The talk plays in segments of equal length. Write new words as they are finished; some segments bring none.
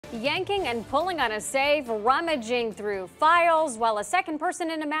Yanking and pulling on a safe, rummaging through files while a second person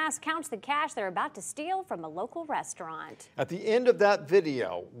in a mask counts the cash they're about to steal from a local restaurant. At the end of that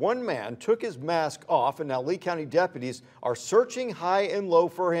video, one man took his mask off, and now Lee County deputies are searching high and low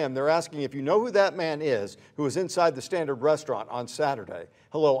for him. They're asking if you know who that man is who was inside the Standard restaurant on Saturday.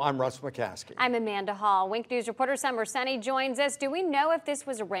 Hello, I'm Russ McCaskey. I'm Amanda Hall. Wink News reporter Summer Sunny joins us. Do we know if this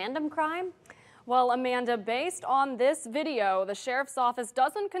was a random crime? Well, Amanda, based on this video, the sheriff's office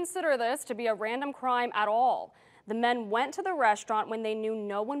doesn't consider this to be a random crime at all. The men went to the restaurant when they knew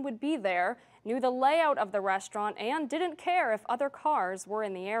no one would be there, knew the layout of the restaurant, and didn't care if other cars were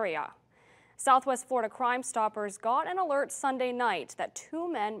in the area. Southwest Florida Crime Stoppers got an alert Sunday night that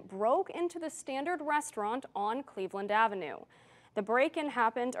two men broke into the Standard restaurant on Cleveland Avenue. The break-in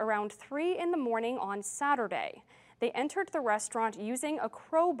happened around 3 in the morning on Saturday. They entered the restaurant using a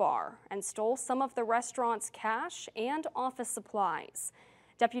crowbar and stole some of the restaurant's cash and office supplies.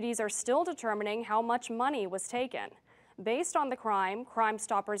 Deputies are still determining how much money was taken. Based on the crime, Crime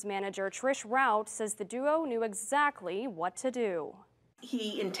Stoppers manager Trish Rout says the duo knew exactly what to do.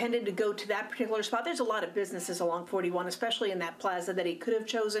 He intended to go to that particular spot. There's a lot of businesses along 41, especially in that plaza, that he could have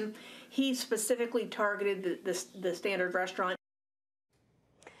chosen. He specifically targeted the Standard restaurant.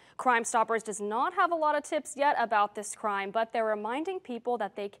 Crime Stoppers does not have a lot of tips yet about this crime, but they're reminding people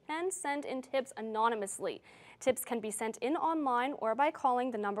that they can send in tips anonymously. Tips can be sent in online or by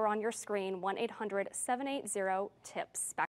calling the number on your screen, 1-800-780-TIPS.